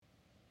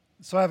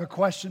So I have a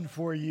question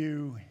for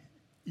you,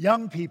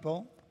 young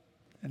people,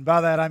 and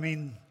by that I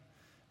mean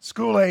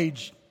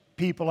school-age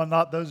people and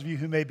not those of you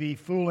who may be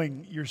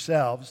fooling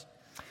yourselves.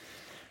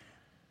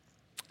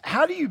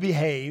 How do you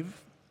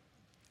behave,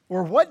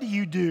 or what do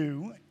you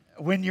do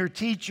when your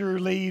teacher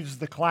leaves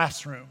the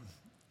classroom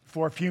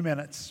for a few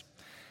minutes?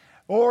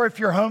 Or if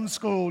you're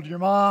homeschooled, your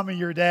mom or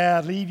your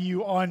dad leave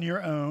you on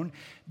your own,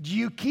 do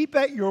you keep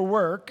at your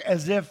work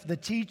as if the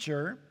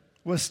teacher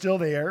was still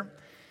there?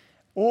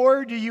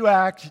 Or do you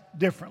act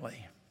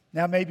differently?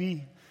 Now,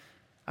 maybe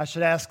I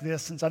should ask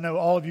this, since I know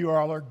all of you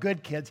are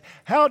good kids.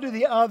 How do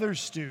the other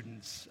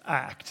students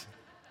act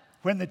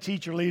when the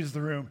teacher leaves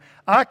the room?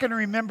 I can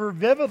remember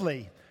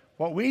vividly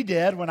what we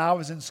did when I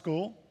was in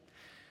school.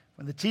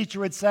 When the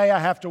teacher would say, I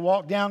have to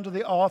walk down to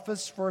the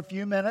office for a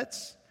few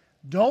minutes,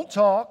 don't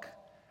talk,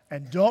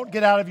 and don't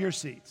get out of your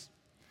seats.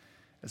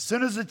 As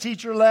soon as the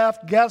teacher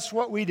left, guess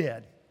what we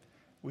did?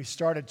 We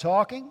started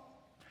talking.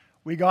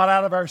 We got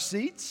out of our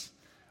seats.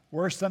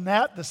 Worse than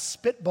that, the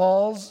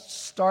spitballs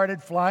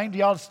started flying. Do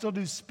y'all still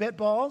do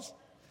spitballs?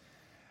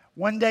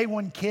 One day,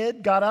 one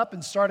kid got up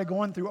and started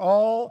going through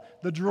all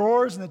the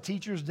drawers in the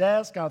teacher's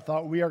desk. I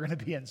thought, we are going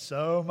to be in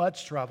so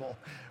much trouble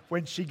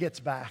when she gets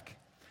back.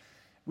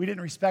 We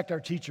didn't respect our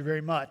teacher very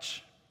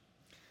much.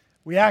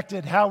 We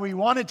acted how we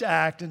wanted to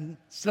act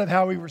instead of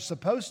how we were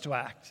supposed to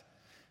act,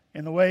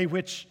 in the way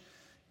which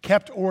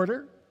kept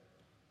order,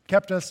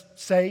 kept us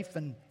safe,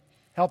 and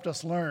helped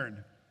us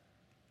learn.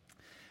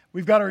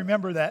 We've got to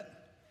remember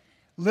that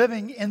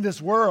living in this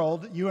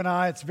world, you and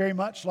I, it's very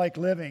much like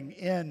living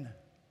in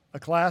a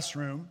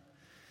classroom.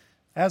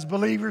 As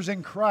believers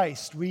in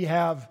Christ, we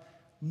have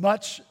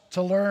much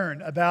to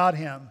learn about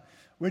Him.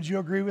 Would you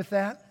agree with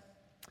that?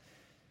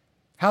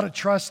 How to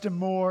trust Him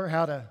more,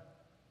 how to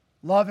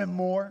love Him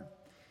more,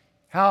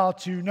 how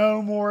to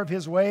know more of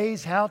His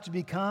ways, how to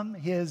become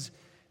His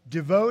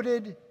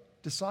devoted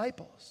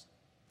disciples.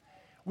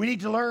 We need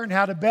to learn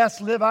how to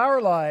best live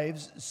our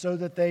lives so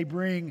that they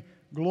bring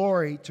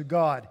glory to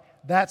God.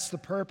 That's the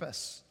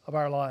purpose of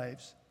our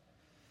lives.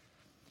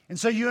 And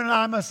so you and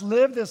I must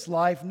live this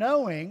life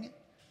knowing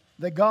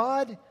that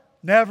God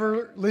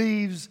never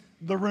leaves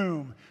the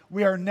room.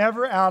 We are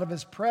never out of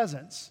His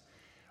presence.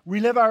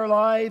 We live our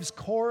lives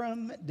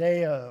coram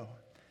Deo,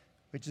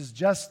 which is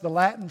just the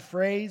Latin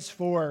phrase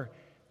for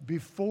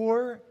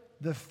before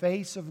the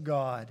face of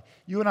God.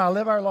 You and I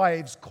live our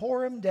lives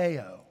coram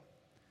Deo,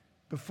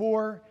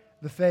 before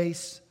the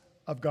face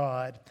of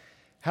God.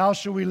 How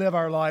shall we live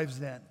our lives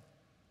then?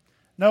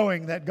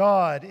 Knowing that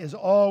God is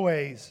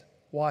always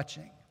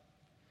watching.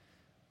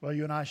 Well,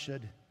 you and I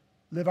should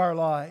live our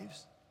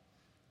lives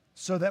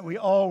so that we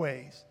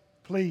always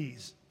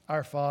please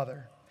our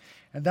Father.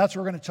 And that's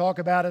what we're going to talk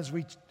about as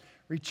we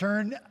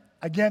return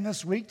again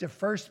this week to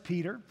 1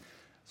 Peter.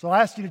 So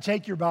I'll ask you to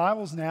take your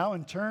Bibles now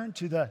and turn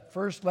to the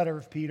first letter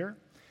of Peter.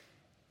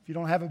 If you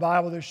don't have a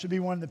Bible, there should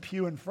be one in the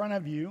pew in front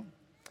of you.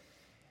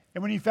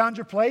 And when you found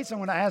your place, I'm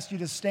going to ask you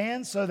to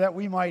stand so that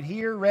we might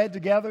hear read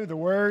together the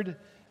word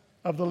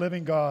of the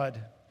living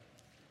God.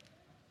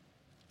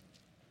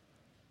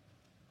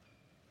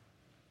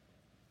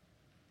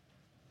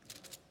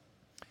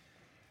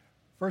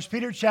 1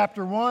 Peter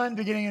chapter 1,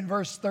 beginning in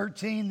verse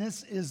 13,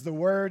 this is the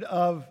word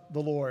of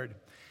the Lord.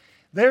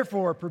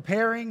 Therefore,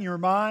 preparing your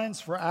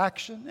minds for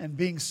action and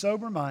being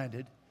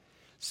sober-minded,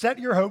 set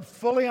your hope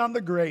fully on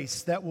the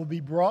grace that will be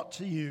brought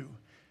to you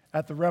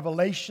at the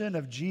revelation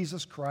of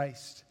Jesus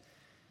Christ.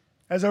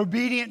 As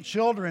obedient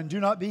children, do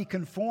not be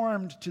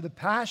conformed to the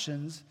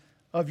passions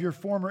of your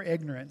former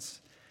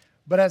ignorance,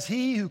 but as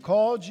He who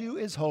called you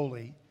is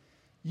holy,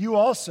 you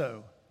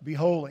also be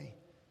holy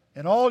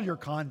in all your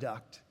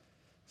conduct,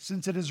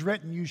 since it is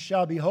written, you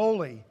shall be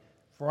holy,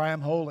 for I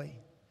am holy.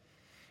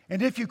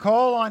 And if you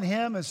call on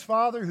Him as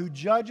Father who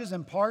judges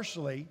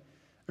impartially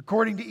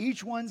according to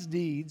each one's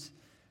deeds,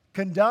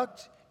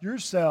 conduct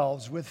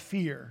yourselves with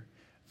fear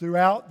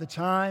throughout the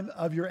time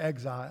of your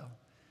exile,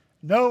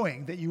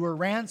 knowing that you were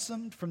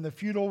ransomed from the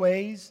futile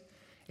ways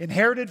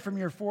inherited from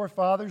your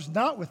forefathers,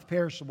 not with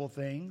perishable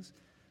things,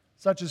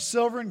 such as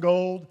silver and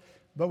gold,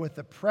 but with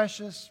the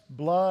precious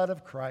blood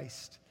of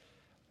Christ,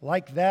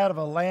 like that of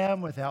a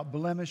lamb without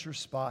blemish or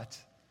spot.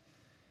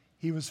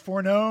 He was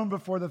foreknown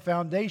before the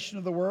foundation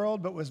of the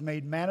world, but was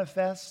made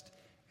manifest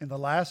in the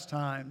last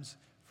times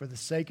for the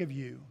sake of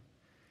you,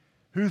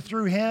 who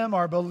through Him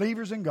are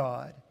believers in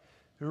God,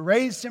 who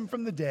raised Him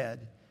from the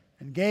dead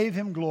and gave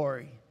Him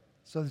glory,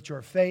 so that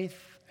your faith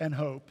and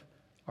hope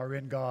are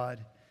in God.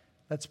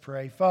 Let's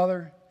pray.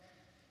 Father,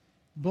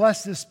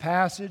 bless this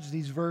passage,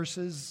 these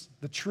verses,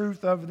 the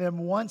truth of them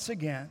once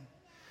again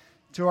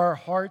to our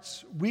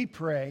hearts, we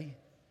pray,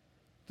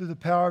 through the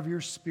power of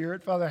your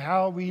Spirit. Father,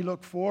 how we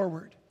look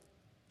forward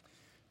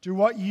to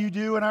what you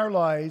do in our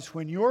lives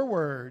when your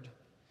word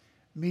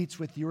meets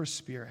with your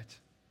Spirit.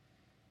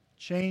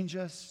 Change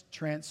us,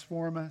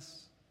 transform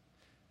us,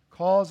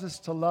 cause us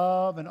to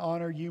love and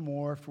honor you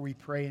more, for we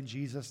pray in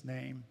Jesus'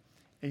 name.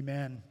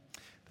 Amen.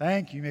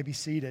 Thank you. You may be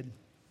seated.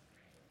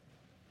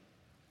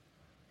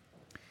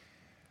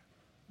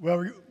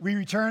 Well, we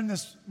return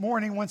this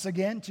morning once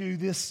again to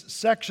this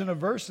section of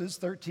verses,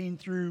 13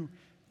 through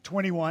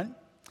 21,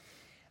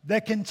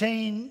 that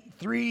contain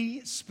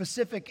three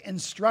specific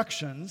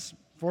instructions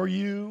for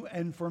you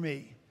and for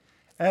me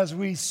as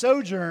we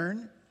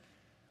sojourn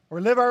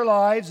or live our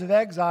lives of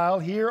exile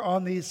here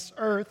on this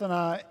earth. And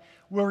I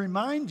will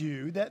remind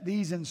you that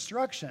these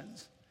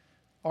instructions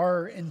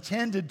are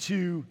intended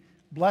to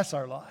bless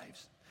our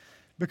lives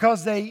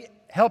because they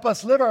help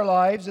us live our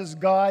lives as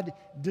God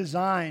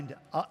designed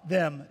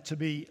them to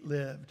be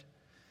lived.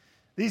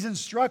 These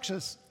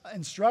instructions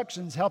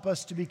help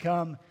us to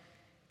become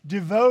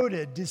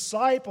devoted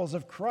disciples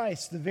of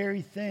Christ, the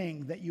very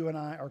thing that you and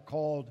I are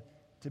called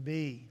to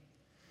be.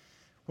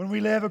 When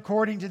we live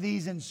according to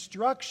these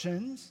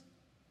instructions,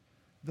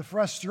 the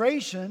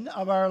frustration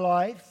of our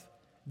life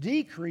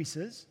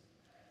decreases,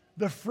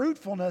 the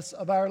fruitfulness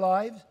of our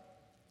lives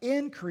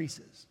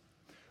increases.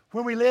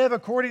 When we live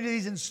according to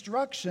these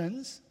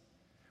instructions,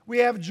 we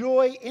have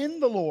joy in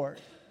the Lord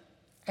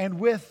and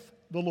with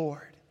the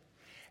Lord.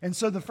 And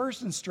so the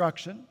first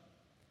instruction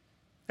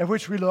at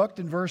which we looked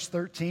in verse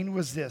 13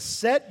 was this: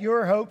 set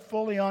your hope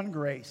fully on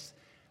grace.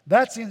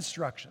 That's the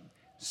instruction.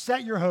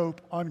 Set your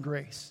hope on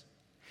grace.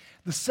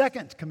 The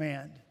second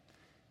command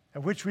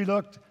at which we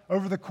looked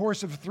over the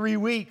course of 3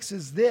 weeks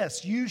is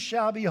this: you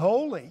shall be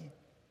holy,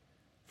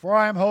 for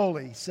I am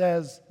holy,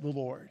 says the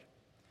Lord.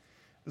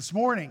 This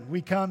morning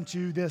we come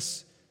to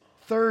this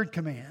third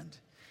command,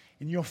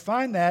 and you'll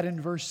find that in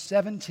verse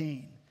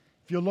 17.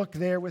 If you'll look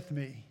there with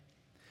me.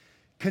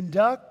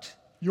 Conduct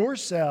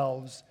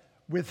yourselves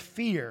with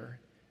fear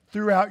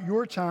throughout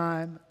your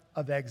time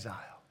of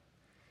exile.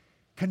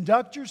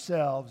 Conduct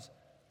yourselves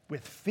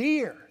with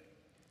fear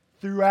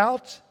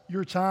throughout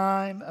your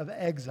time of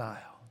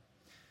exile.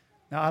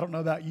 Now, I don't know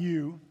about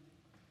you,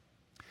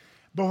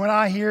 but when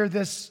I hear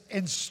this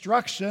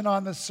instruction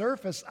on the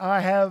surface, I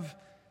have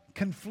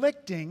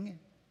conflicting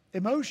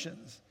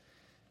emotions.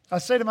 I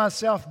say to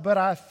myself, but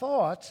I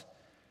thought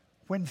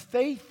when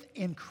faith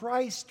in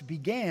Christ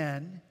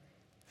began,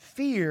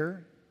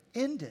 fear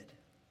ended.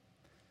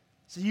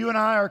 So you and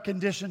I are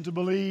conditioned to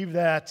believe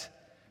that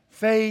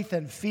faith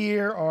and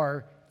fear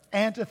are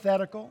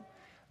antithetical,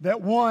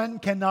 that one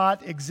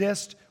cannot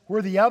exist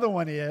where the other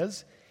one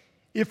is.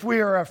 If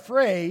we are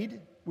afraid,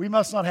 we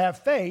must not have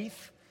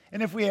faith.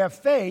 And if we have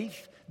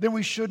faith, then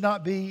we should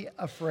not be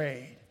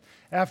afraid.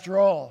 After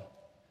all,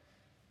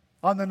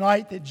 on the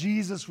night that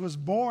Jesus was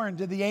born,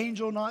 did the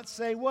angel not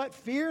say what?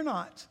 Fear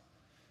not,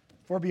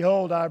 for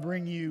behold, I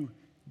bring you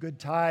good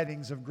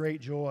tidings of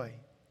great joy.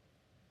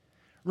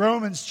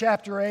 Romans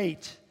chapter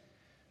 8,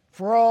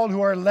 for all who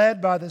are led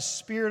by the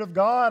Spirit of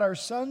God are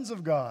sons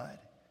of God.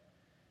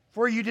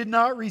 For you did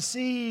not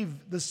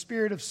receive the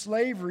spirit of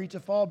slavery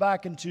to fall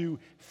back into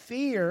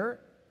fear,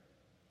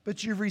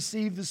 but you've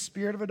received the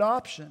spirit of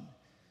adoption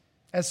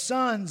as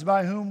sons,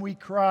 by whom we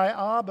cry,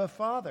 Abba,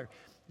 Father.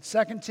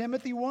 2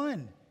 Timothy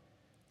 1,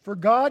 for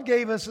God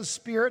gave us a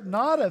spirit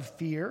not of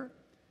fear,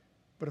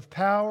 but of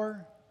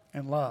power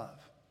and love.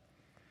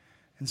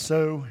 And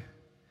so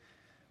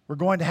we're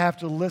going to have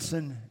to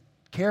listen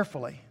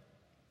carefully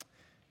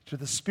to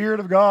the Spirit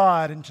of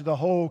God and to the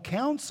whole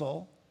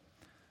counsel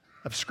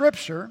of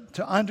Scripture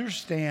to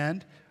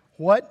understand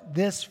what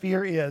this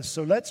fear is.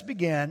 So let's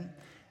begin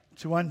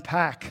to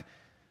unpack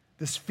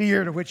this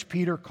fear to which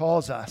Peter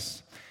calls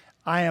us.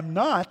 I am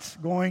not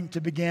going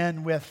to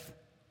begin with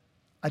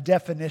a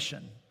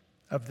definition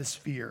of this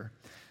fear.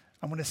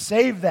 I'm going to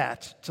save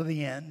that to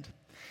the end.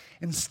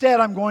 Instead,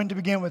 I'm going to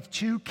begin with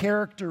two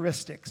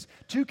characteristics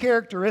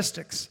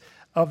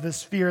of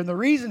this fear. And the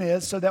reason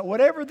is so that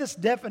whatever this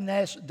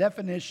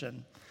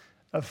definition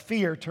of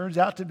fear turns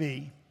out to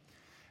be,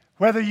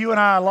 whether you and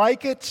I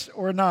like it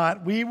or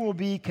not, we will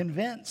be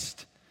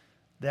convinced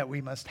that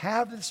we must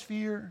have this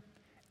fear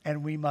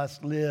and we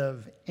must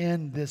live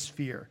in this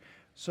fear.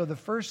 So the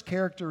first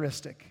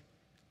characteristic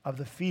of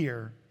the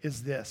fear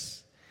is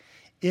this: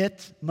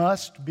 it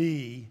must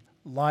be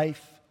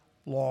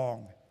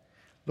lifelong.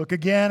 Look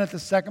again at the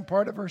second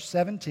part of verse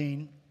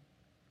 17.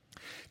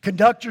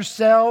 Conduct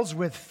yourselves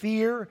with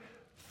fear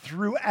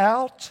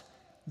throughout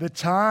the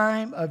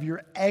time of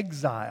your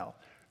exile.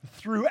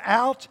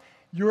 Throughout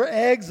your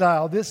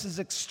exile. This is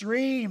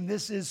extreme.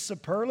 This is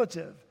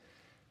superlative.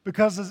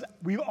 Because as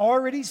we've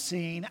already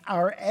seen,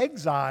 our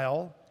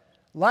exile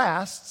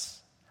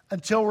lasts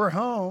until we're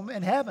home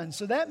in heaven.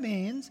 So that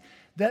means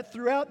that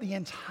throughout the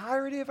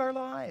entirety of our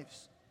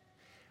lives,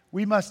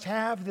 we must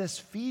have this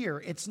fear.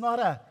 It's not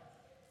a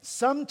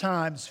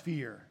sometimes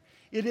fear.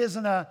 It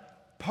isn't a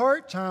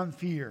part-time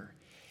fear.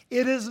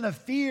 It isn't a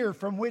fear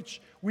from which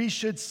we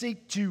should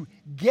seek to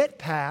get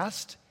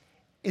past.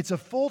 It's a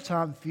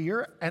full-time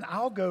fear, and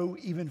I'll go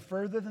even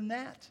further than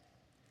that.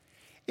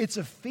 It's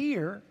a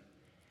fear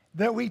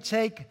that we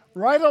take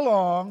right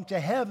along to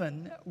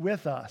heaven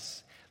with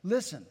us.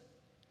 Listen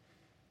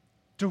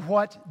to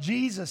what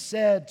Jesus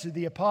said to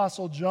the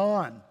Apostle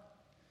John.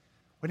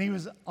 When he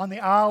was on the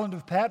island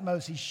of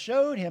Patmos, he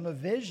showed him a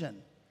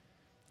vision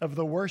of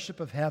the worship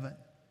of heaven.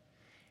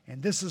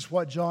 And this is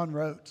what John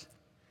wrote.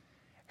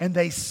 And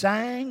they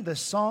sang the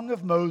song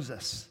of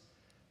Moses,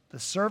 the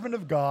servant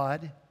of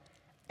God,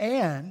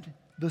 and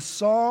the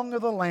song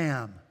of the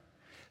Lamb,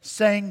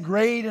 saying,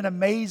 Great and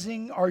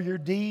amazing are your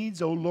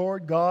deeds, O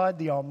Lord God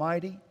the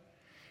Almighty.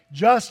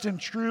 Just and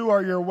true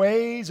are your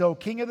ways, O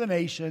King of the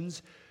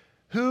nations.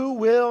 Who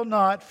will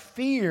not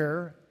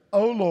fear,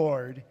 O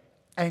Lord,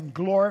 and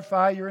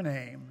glorify your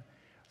name?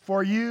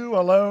 For you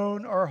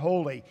alone are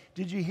holy.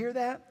 Did you hear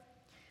that?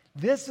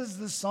 This is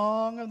the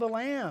song of the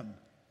Lamb.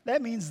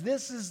 That means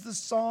this is the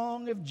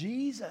song of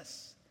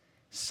Jesus,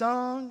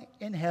 sung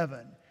in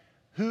heaven.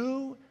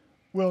 Who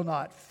will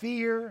not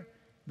fear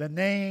the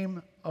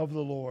name of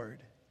the Lord?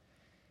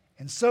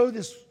 And so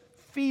this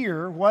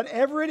fear,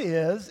 whatever it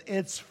is,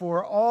 it's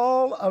for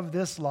all of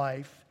this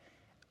life,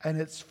 and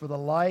it's for the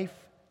life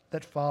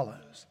that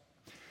follows.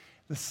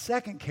 The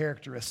second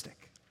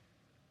characteristic,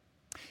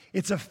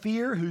 it's a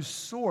fear whose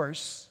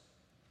source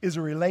is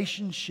a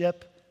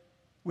relationship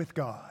with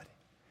God.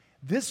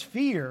 This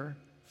fear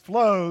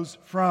flows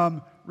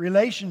from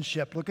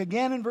relationship. Look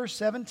again in verse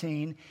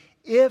 17.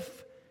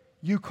 If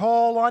you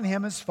call on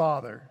him as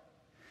Father,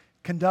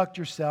 conduct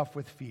yourself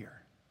with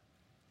fear.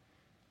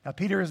 Now,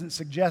 Peter isn't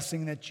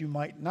suggesting that you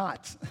might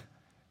not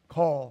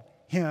call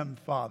him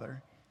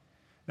Father.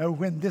 No,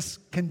 when this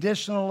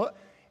conditional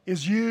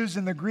is used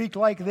in the Greek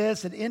like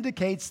this, it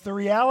indicates the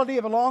reality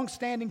of a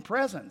long-standing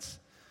presence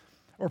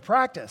or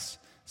practice.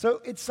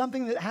 So it's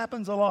something that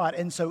happens a lot.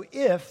 And so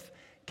if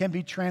can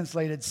be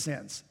translated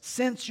since.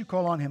 Since you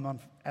call on him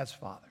as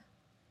Father.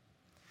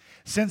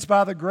 Since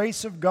by the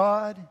grace of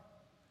God,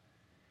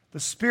 the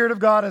Spirit of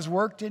God has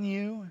worked in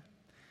you.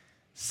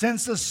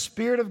 Since the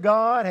Spirit of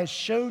God has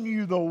shown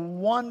you the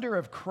wonder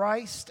of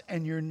Christ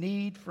and your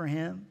need for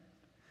him.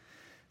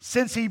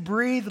 Since he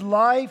breathed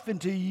life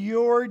into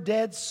your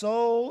dead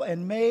soul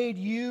and made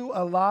you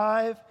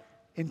alive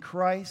in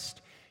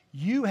Christ,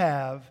 you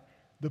have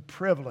the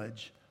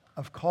privilege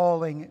of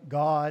calling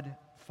God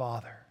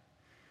Father.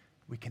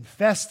 We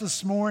confessed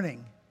this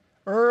morning,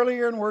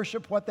 earlier in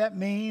worship, what that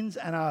means,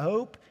 and I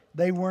hope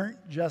they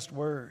weren't just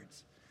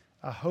words.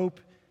 I hope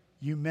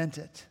you meant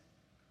it.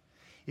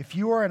 If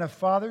you are in a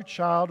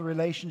father-child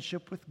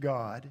relationship with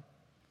God,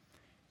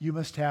 you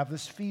must have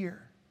this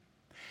fear.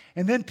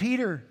 And then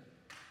Peter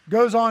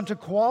goes on to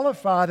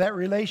qualify that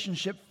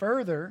relationship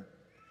further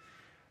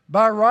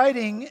by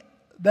writing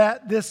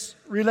that this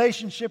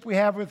relationship we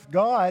have with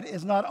God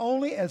is not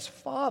only as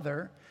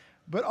Father,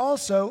 but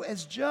also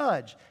as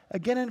Judge.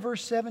 Again in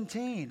verse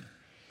 17,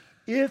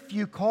 if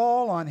you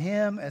call on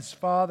him as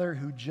Father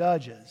who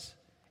judges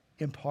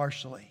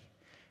impartially,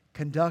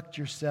 conduct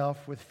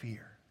yourself with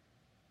fear.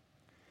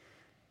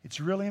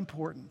 It's really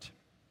important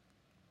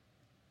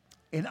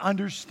in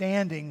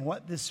understanding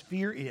what this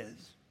fear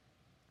is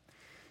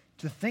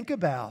to think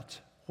about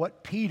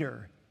what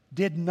Peter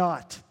did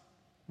not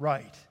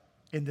write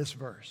in this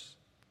verse.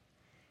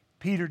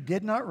 Peter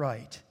did not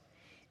write,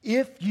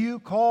 if you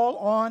call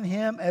on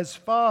him as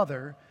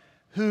Father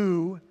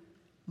who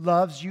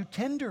loves you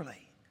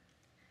tenderly.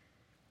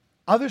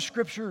 Other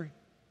scripture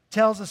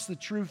tells us the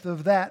truth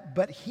of that,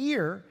 but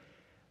here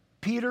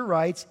Peter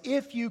writes,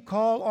 if you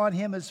call on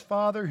him as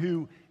Father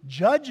who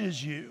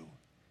judges you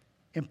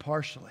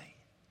impartially.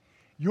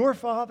 Your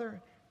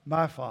Father,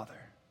 my Father,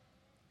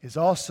 is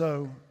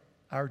also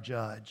our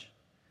judge.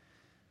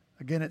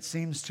 Again, it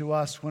seems to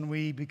us when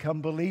we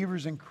become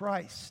believers in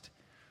Christ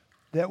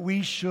that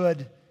we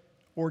should,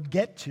 or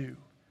get to,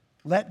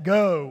 let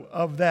go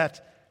of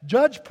that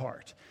judge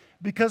part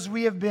because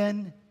we have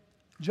been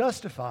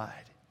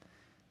justified.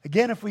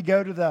 Again, if we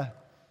go to the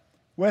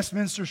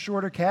Westminster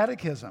Shorter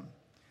Catechism,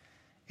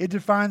 it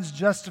defines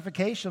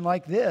justification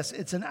like this.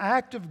 It's an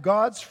act of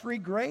God's free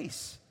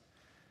grace,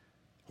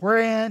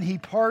 wherein he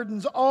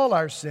pardons all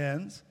our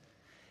sins,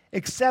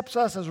 accepts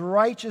us as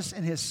righteous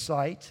in his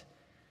sight,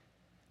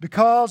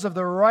 because of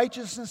the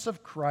righteousness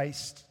of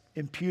Christ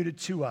imputed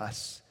to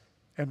us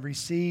and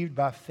received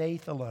by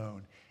faith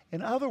alone.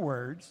 In other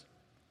words,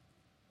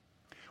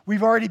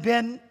 we've already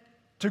been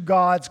to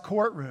God's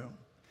courtroom.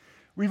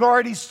 We've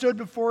already stood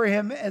before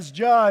him as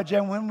judge,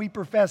 and when we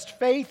professed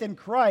faith in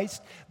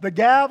Christ, the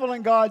gavel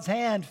in God's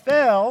hand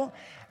fell,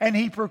 and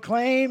he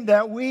proclaimed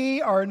that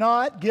we are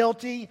not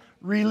guilty.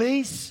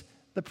 Release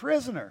the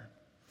prisoner.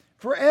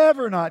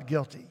 Forever not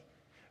guilty.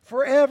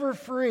 Forever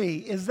free.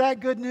 Is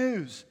that good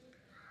news?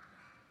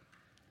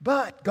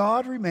 But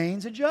God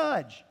remains a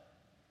judge.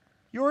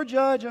 Your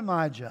judge and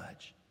my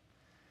judge.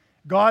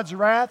 God's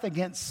wrath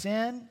against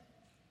sin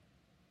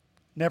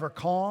never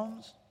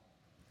calms.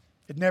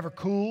 It never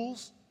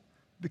cools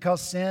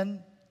because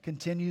sin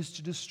continues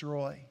to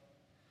destroy.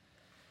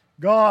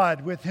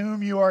 God, with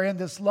whom you are in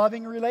this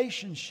loving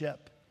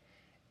relationship,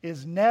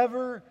 is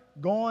never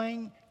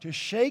going to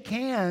shake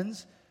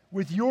hands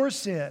with your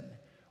sin,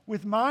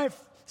 with my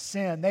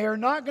sin. They are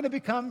not going to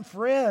become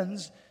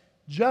friends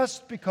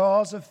just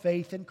because of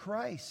faith in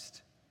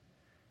Christ.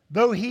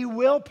 Though he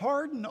will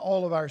pardon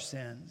all of our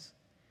sins,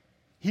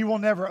 he will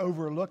never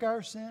overlook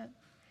our sin.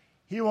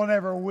 He will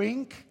never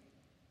wink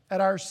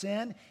at our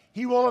sin.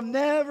 He will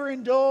never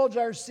indulge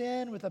our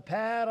sin with a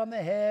pat on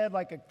the head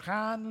like a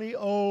kindly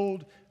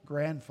old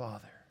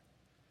grandfather.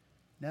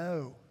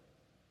 No.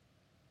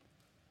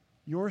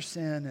 Your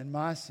sin and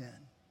my sin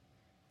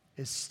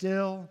is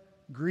still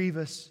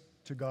grievous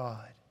to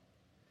God.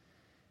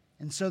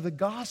 And so the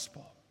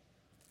gospel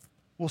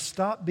will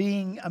stop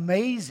being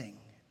amazing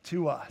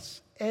to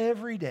us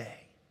every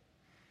day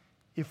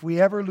if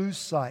we ever lose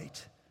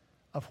sight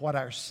of what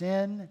our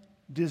sin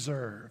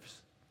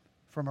deserves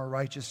from a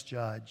righteous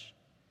judge.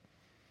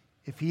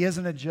 If He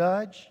isn't a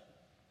judge,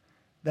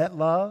 that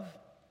love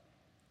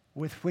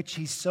with which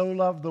He so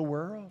loved the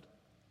world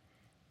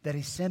that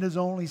He sent His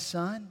only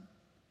Son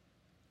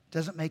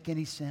doesn't make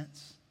any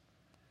sense.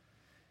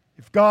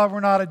 If God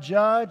were not a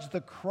judge,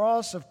 the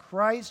cross of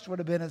Christ would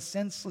have been a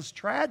senseless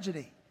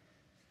tragedy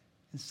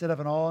instead of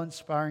an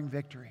awe-inspiring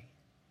victory.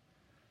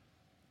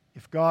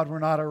 If God were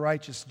not a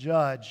righteous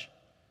judge,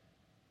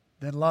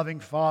 then loving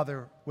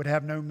Father would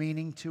have no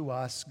meaning to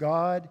us.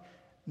 God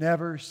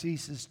never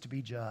ceases to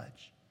be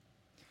judge.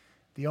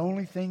 The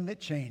only thing that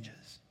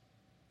changes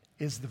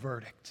is the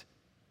verdict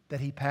that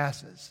He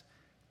passes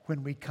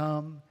when we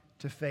come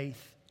to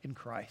faith in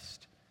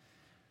Christ.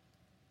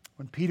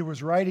 When Peter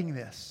was writing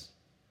this,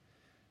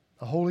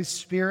 the Holy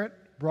Spirit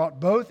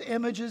brought both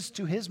images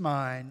to his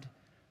mind,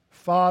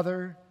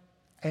 Father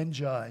and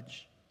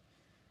Judge.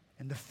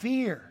 And the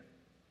fear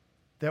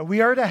that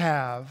we are to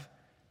have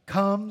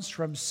comes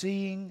from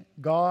seeing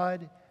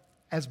God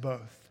as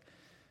both.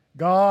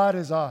 God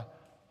is a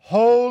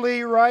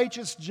holy,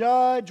 righteous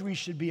judge. We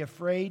should be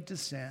afraid to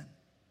sin.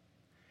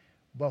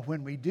 But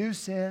when we do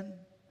sin,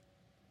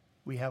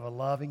 we have a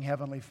loving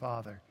Heavenly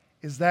Father.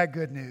 Is that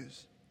good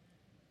news?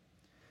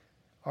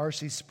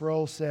 R.C.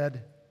 Sproul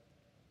said,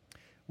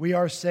 "We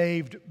are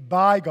saved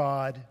by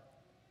God,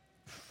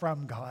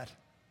 from God."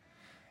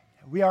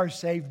 We are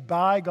saved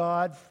by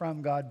God,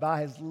 from God.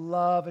 By His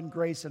love and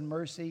grace and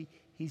mercy,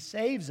 He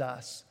saves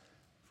us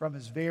from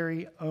His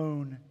very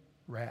own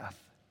wrath.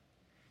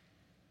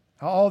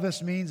 All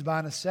this means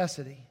by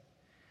necessity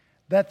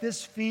that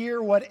this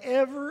fear,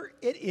 whatever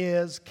it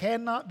is,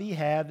 cannot be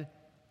had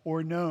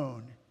or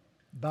known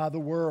by the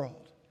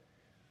world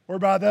or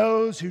by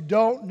those who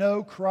don't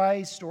know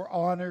Christ or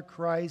honor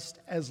Christ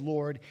as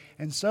Lord.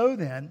 And so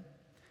then,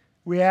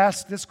 we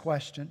ask this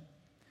question: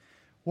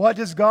 what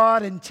does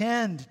God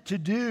intend to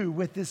do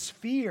with this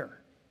fear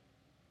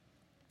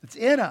that's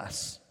in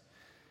us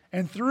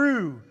and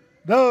through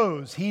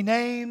those He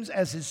names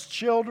as His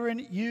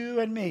children, you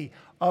and me?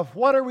 Of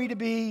what are we to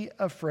be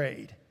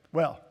afraid?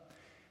 Well,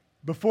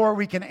 before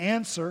we can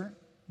answer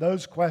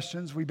those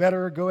questions, we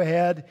better go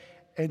ahead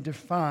and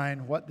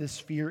define what this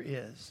fear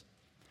is.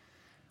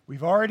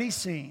 We've already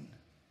seen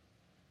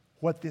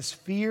what this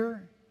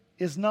fear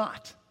is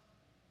not.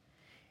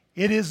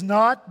 It is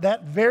not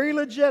that very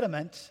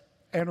legitimate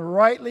and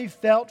rightly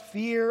felt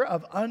fear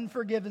of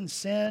unforgiven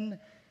sin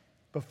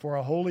before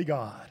a holy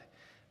God.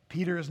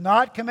 Peter is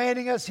not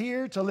commanding us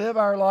here to live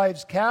our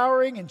lives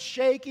cowering and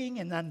shaking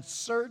in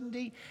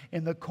uncertainty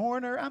in the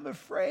corner. I'm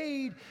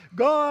afraid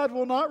God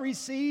will not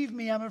receive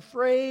me. I'm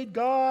afraid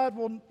God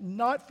will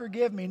not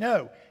forgive me.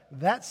 No,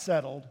 that's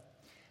settled.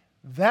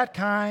 That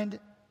kind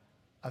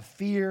of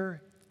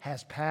fear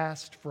has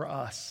passed for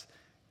us.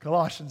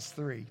 Colossians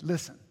 3.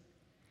 Listen.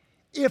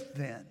 If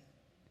then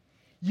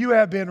you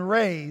have been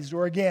raised,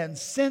 or again,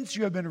 since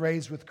you have been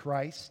raised with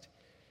Christ,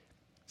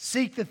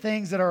 seek the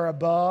things that are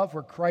above,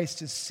 where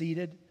Christ is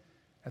seated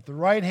at the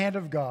right hand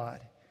of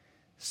God.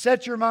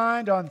 Set your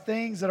mind on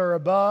things that are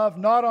above,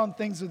 not on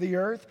things of the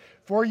earth,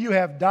 for you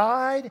have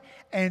died,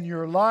 and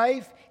your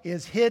life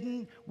is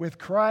hidden with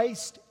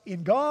Christ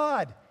in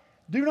God.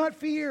 Do not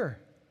fear.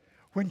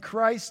 When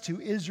Christ, who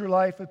is your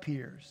life,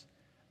 appears,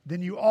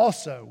 then you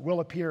also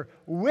will appear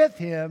with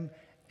Him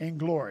in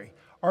glory.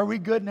 Are we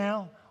good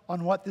now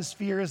on what this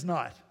fear is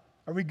not?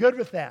 Are we good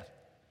with that?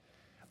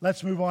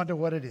 Let's move on to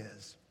what it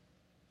is.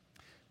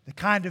 The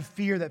kind of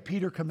fear that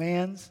Peter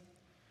commands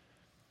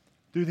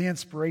through the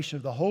inspiration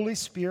of the Holy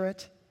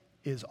Spirit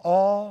is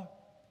awe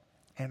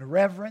and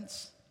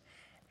reverence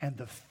and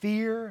the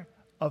fear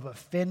of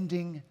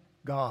offending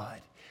God.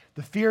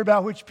 The fear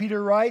about which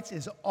Peter writes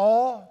is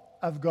awe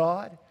of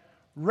God,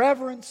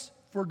 reverence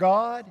for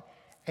God,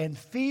 and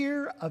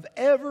fear of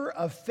ever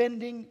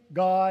offending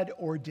God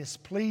or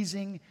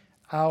displeasing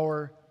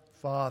our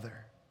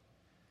Father.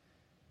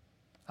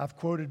 I've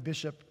quoted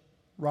Bishop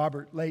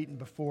Robert Layton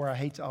before. I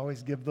hate to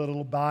always give the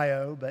little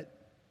bio, but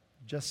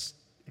just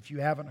if you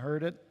haven't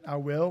heard it, I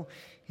will.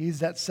 He's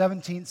that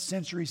 17th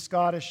century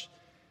Scottish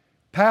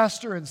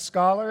pastor and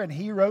scholar, and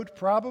he wrote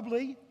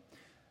probably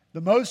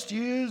the most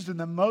used and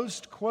the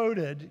most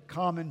quoted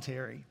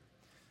commentary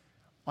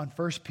on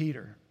 1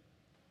 Peter.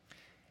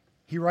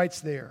 He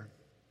writes there,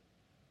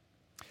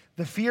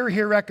 "The fear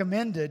here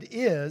recommended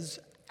is,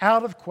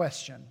 out of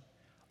question,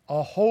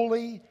 a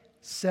holy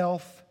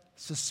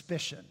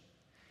self-suspicion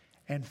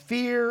and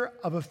fear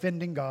of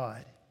offending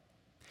God.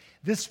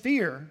 This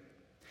fear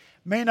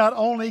may not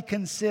only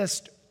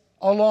consist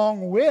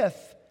along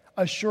with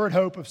assured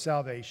hope of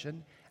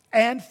salvation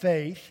and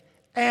faith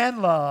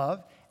and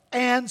love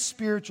and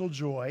spiritual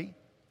joy,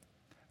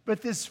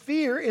 but this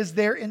fear is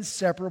their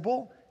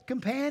inseparable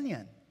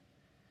companion.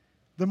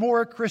 The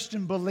more a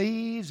Christian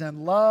believes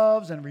and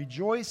loves and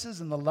rejoices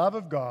in the love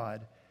of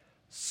God,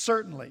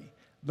 certainly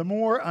the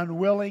more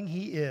unwilling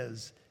he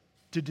is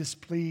to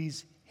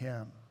displease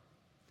Him.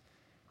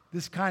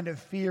 This kind of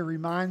fear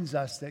reminds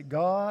us that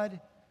God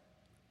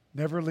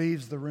never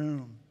leaves the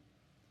room.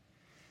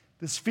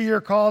 This fear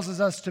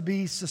causes us to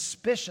be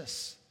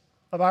suspicious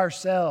of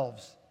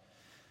ourselves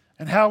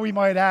and how we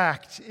might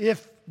act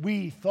if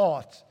we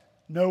thought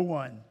no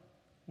one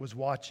was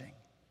watching.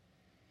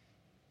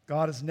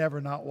 God is never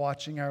not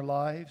watching our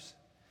lives.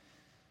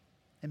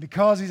 And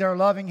because He's our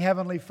loving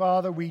Heavenly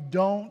Father, we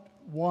don't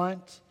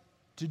want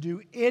to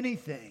do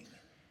anything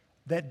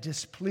that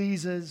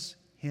displeases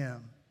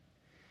Him.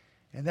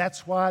 And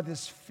that's why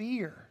this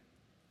fear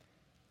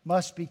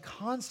must be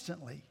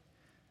constantly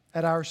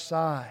at our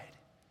side.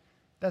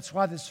 That's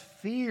why this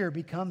fear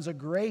becomes a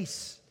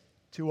grace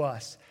to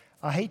us.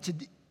 I hate to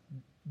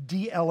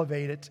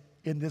de-elevate it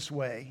in this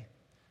way,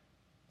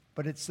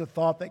 but it's the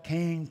thought that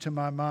came to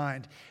my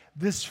mind.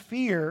 This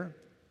fear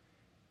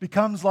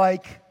becomes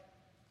like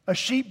a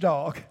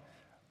sheepdog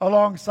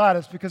alongside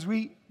us because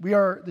we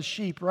are the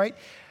sheep, right?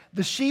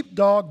 The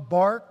sheepdog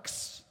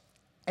barks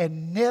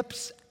and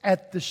nips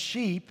at the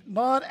sheep,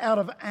 not out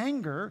of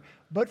anger,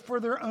 but for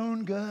their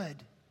own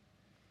good.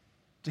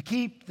 To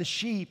keep the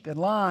sheep in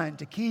line,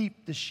 to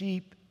keep the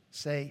sheep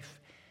safe.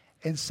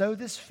 And so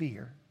this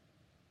fear,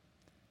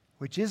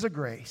 which is a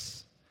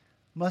grace,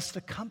 must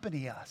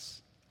accompany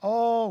us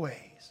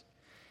always,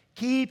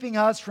 keeping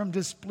us from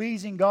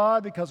displeasing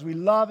God because we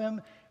love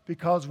Him,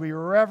 because we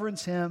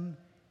reverence Him,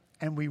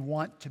 and we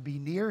want to be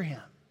near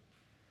Him.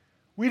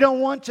 We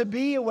don't want to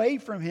be away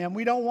from Him.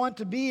 We don't want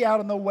to be out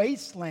in the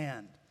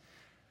wasteland,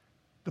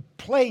 the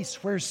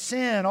place where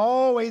sin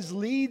always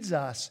leads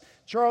us.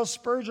 Charles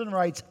Spurgeon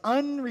writes,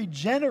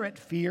 unregenerate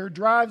fear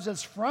drives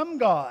us from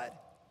God,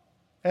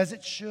 as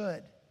it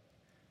should.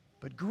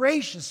 But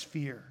gracious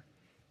fear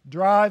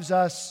drives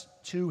us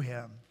to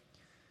Him.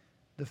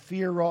 The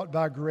fear wrought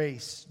by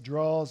grace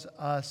draws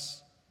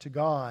us to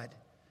God.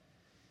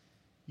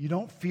 You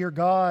don't fear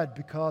God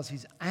because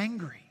He's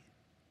angry.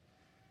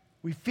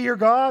 We fear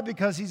God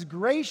because He's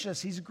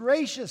gracious. He's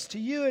gracious to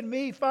you and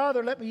me.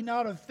 Father, let me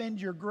not offend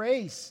your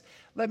grace.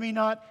 Let me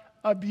not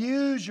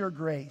abuse your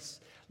grace.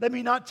 Let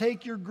me not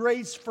take your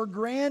grace for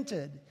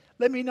granted.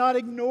 Let me not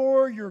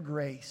ignore your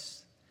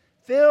grace.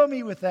 Fill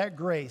me with that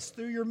grace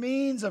through your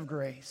means of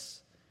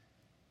grace,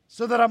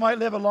 so that I might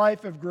live a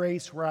life of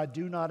grace where I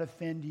do not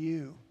offend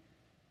you,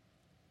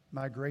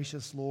 my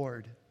gracious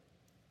Lord.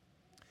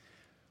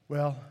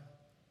 Well,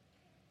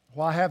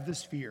 why have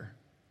this fear?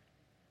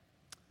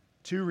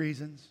 2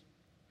 reasons,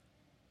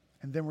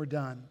 and then we're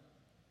done.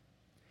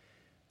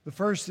 The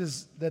first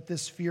is that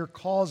this fear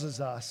causes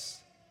us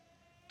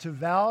to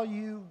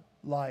value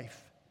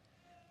life.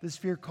 This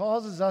fear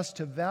causes us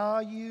to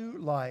value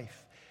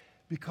life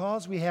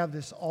because we have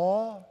this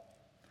awe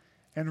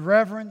and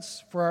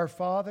reverence for our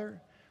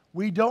Father.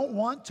 We don't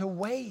want to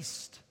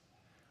waste.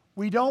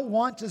 We don't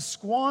want to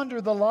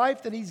squander the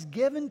life that He's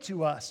given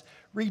to us,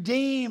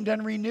 redeemed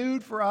and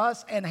renewed for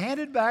us and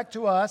handed back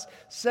to us,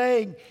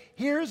 saying,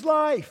 here's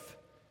life,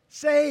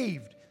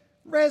 saved,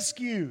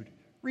 rescued,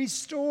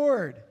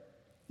 restored.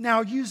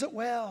 Now use it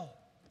well.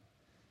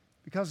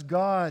 Because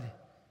God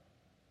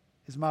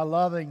is my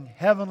loving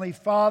Heavenly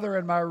Father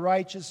and my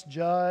righteous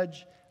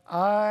Judge,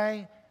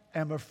 I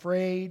am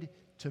afraid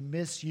to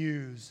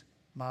misuse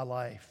my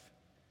life.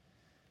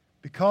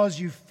 Because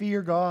you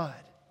fear God,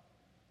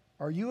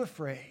 are you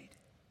afraid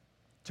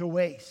to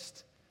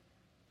waste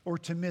or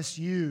to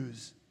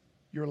misuse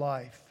your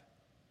life?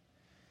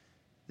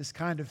 This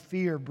kind of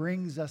fear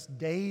brings us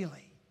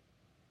daily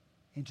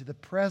into the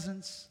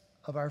presence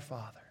of our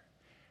Father.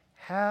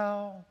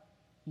 How,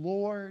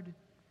 Lord,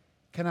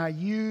 can I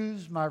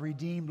use my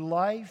redeemed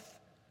life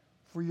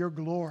for your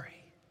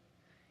glory?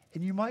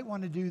 And you might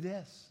want to do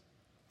this.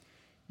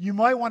 You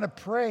might want to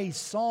pray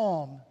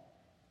Psalm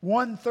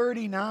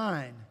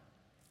 139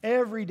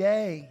 every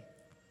day.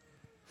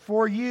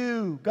 For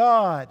you,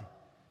 God,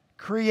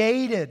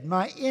 created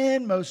my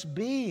inmost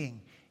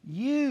being.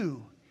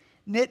 You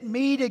knit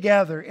me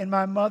together in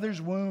my mother's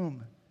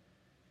womb.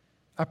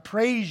 I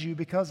praise you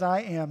because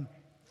I am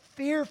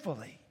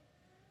fearfully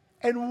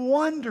and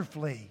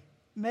wonderfully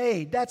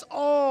made. That's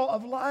all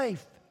of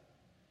life.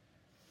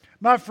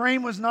 My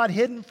frame was not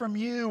hidden from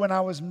you when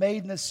I was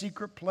made in a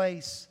secret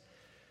place.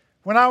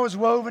 When I was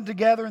woven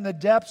together in the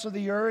depths of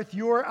the earth,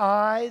 your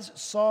eyes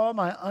saw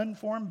my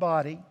unformed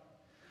body.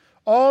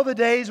 All the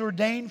days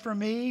ordained for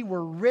me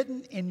were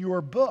written in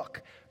your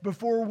book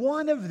before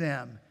one of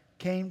them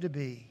came to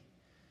be.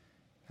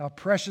 How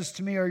precious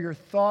to me are your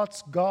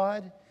thoughts,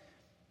 God.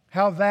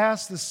 How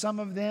vast the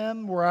sum of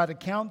them. Were I to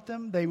count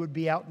them, they would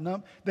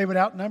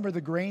outnumber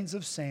the grains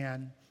of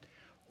sand.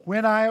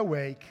 When I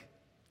awake,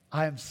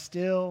 I am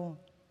still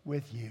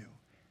with you.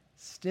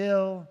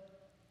 Still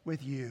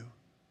with you.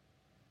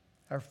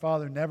 Our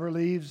Father never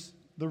leaves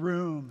the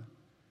room.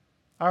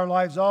 Our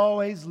lives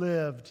always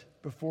lived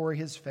before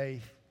His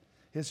faith.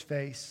 His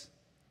face.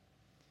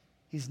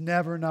 He's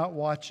never not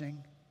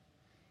watching.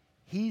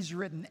 He's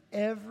written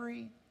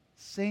every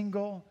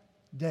single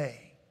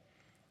day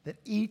that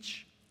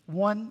each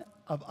one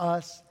of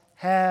us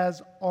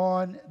has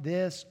on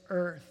this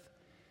earth.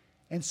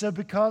 And so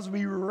because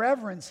we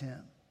reverence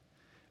Him,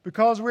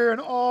 because we're in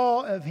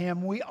awe of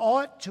Him, we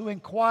ought to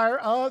inquire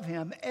of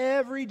Him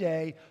every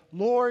day,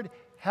 Lord,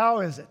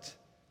 how is it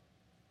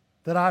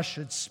that I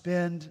should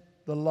spend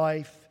the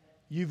life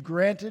You've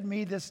granted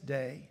me this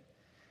day?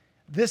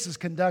 This is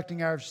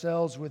conducting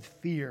ourselves with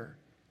fear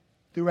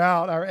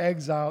throughout our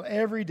exile,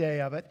 every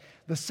day of it.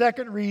 The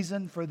second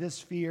reason for this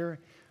fear,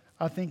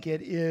 I think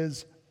it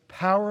is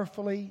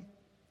powerfully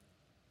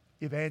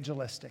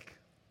evangelistic.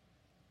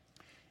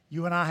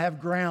 You and I have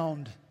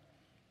ground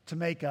to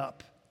make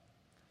up.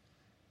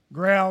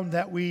 Ground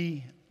that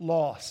we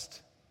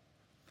lost.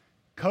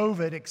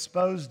 COVID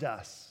exposed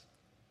us,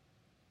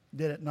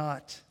 did it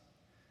not?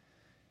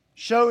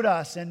 Showed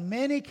us in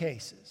many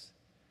cases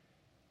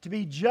to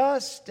be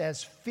just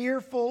as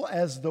fearful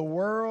as the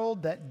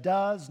world that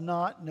does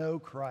not know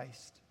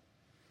Christ.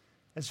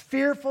 As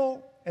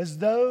fearful as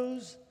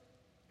those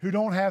who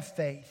don't have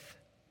faith.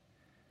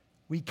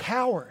 We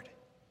cowered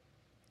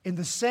in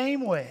the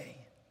same way.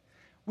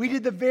 We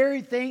did the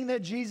very thing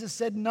that Jesus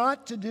said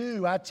not to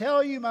do. I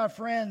tell you, my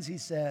friends, He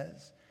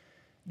says,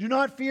 do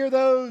not fear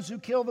those who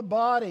kill the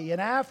body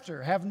and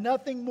after have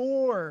nothing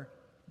more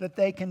that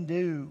they can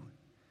do.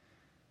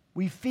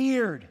 We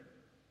feared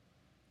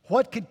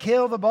what could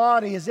kill the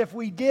body as if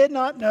we did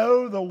not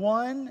know the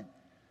one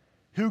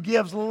who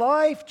gives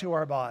life to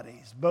our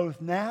bodies,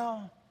 both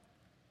now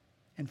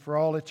and for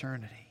all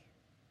eternity.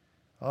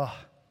 Oh,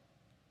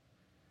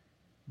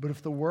 but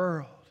if the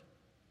world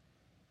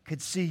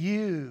could see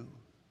you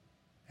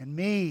and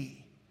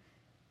me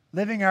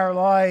living our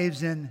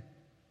lives in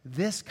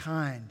this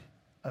kind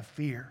of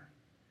fear,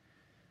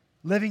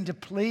 living to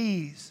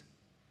please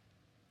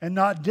and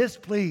not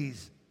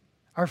displease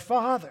our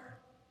Father,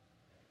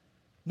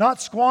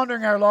 not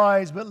squandering our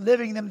lives, but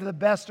living them to the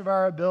best of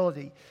our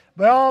ability,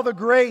 by all the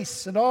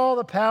grace and all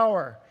the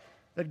power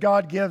that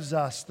God gives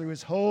us through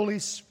His Holy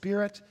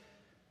Spirit,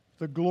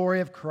 the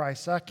glory of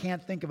Christ. I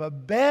can't think of a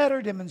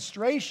better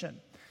demonstration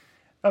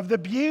of the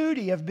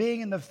beauty of being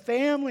in the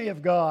family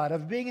of God,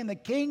 of being in the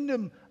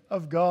kingdom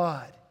of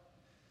God,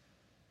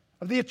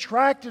 of the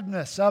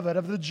attractiveness of it,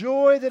 of the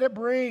joy that it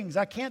brings.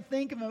 I can't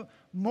think of a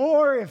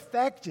more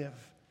effective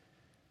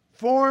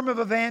form of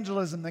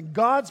evangelism than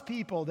God's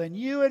people, than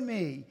you and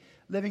me,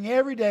 living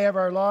every day of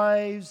our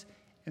lives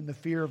in the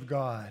fear of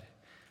God.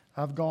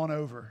 I've gone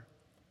over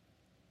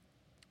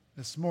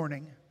this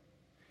morning,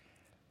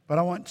 but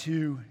I want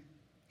to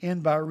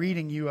end by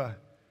reading you a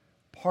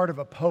part of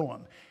a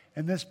poem.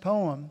 And this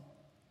poem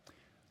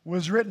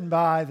was written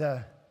by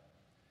the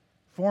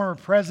former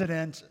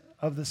president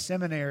of the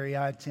seminary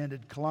I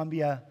attended,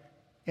 Columbia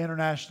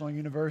International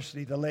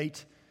University, the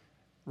late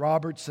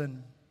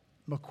Robertson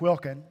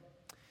McQuilkin.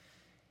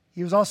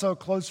 He was also a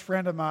close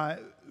friend of my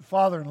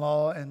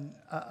father-in-law and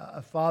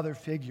a father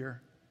figure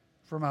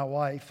for my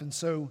wife. And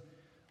so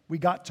we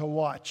got to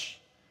watch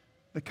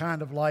the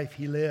kind of life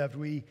he lived.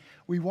 We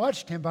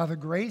watched him, by the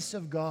grace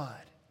of God,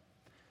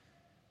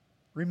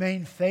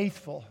 remain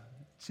faithful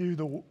to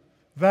the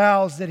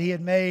vows that he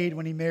had made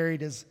when he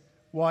married his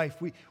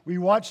wife. We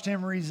watched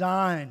him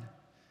resign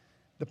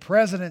the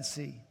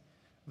presidency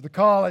of the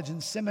college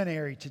and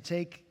seminary to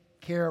take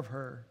care of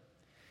her.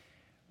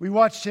 We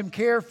watched him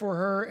care for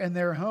her in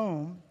their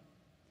home,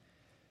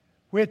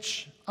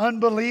 which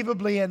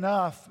unbelievably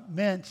enough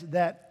meant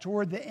that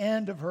toward the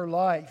end of her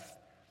life,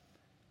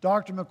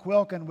 Dr.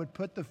 McQuilkin would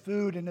put the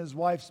food in his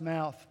wife's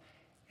mouth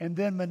and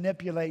then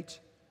manipulate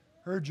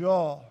her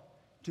jaw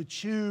to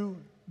chew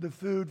the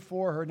food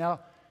for her.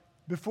 Now,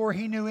 before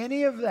he knew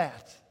any of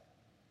that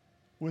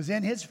was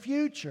in his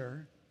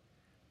future,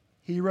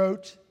 he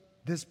wrote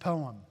this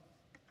poem.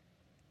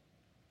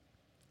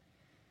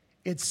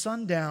 It's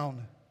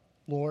sundown,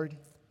 Lord.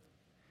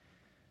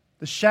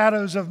 The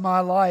shadows of my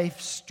life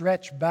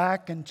stretch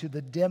back into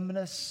the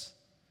dimness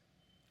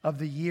of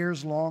the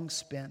years long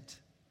spent.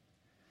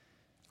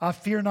 I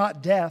fear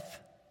not death,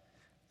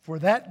 for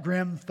that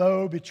grim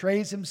foe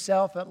betrays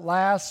himself at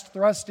last,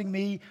 thrusting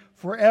me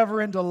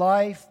forever into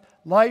life,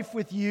 life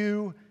with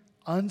you,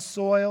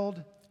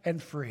 unsoiled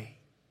and free.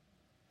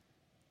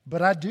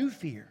 But I do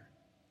fear.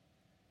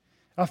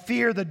 I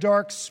fear the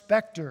dark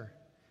specter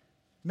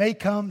may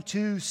come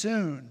too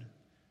soon,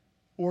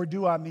 or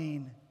do I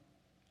mean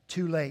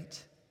too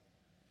late?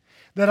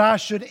 That I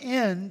should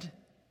end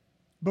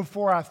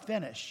before I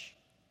finish,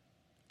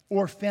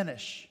 or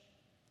finish,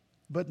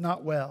 but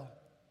not well.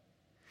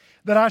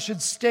 That I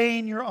should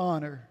stain your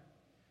honor,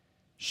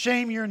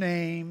 shame your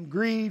name,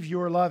 grieve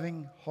your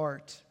loving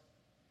heart.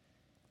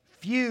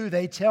 Few,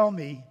 they tell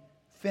me,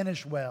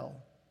 finish well.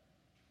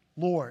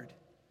 Lord,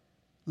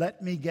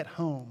 let me get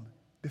home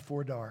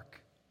before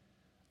dark.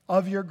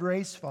 Of your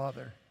grace,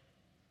 Father,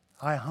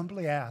 I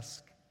humbly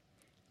ask,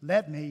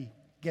 let me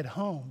get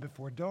home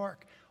before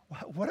dark.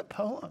 What a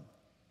poem.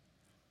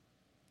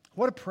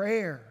 What a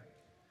prayer.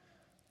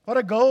 What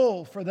a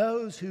goal for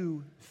those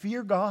who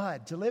fear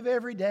God, to live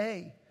every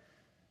day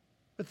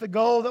with the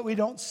goal that we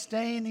don't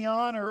stain the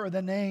honor or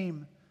the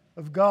name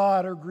of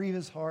God or grieve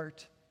His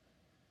heart.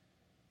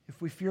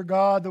 If we fear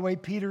God the way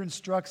Peter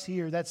instructs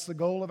here, that's the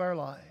goal of our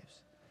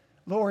lives.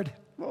 Lord,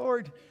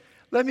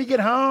 let me get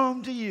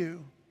home to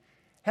You,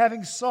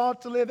 having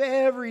sought to live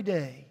every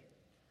day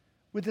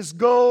with this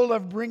goal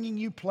of bringing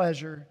You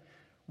pleasure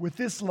with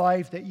this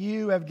life that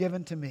You have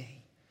given to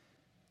me.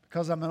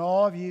 Because I'm in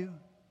awe of You,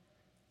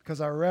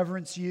 because I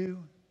reverence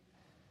You,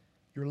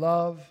 Your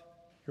love,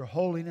 Your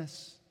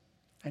holiness,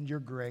 and Your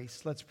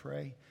grace. Let's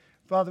pray.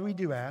 Father, we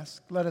do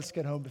ask, let us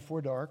get home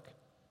before dark.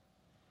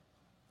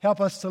 Help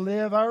us to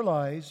live our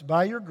lives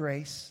by Your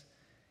grace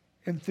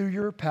and through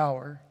Your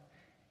power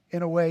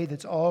in a way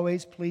that's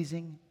always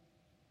pleasing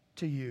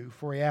to You.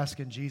 For we ask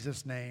in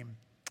Jesus' name,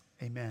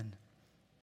 amen.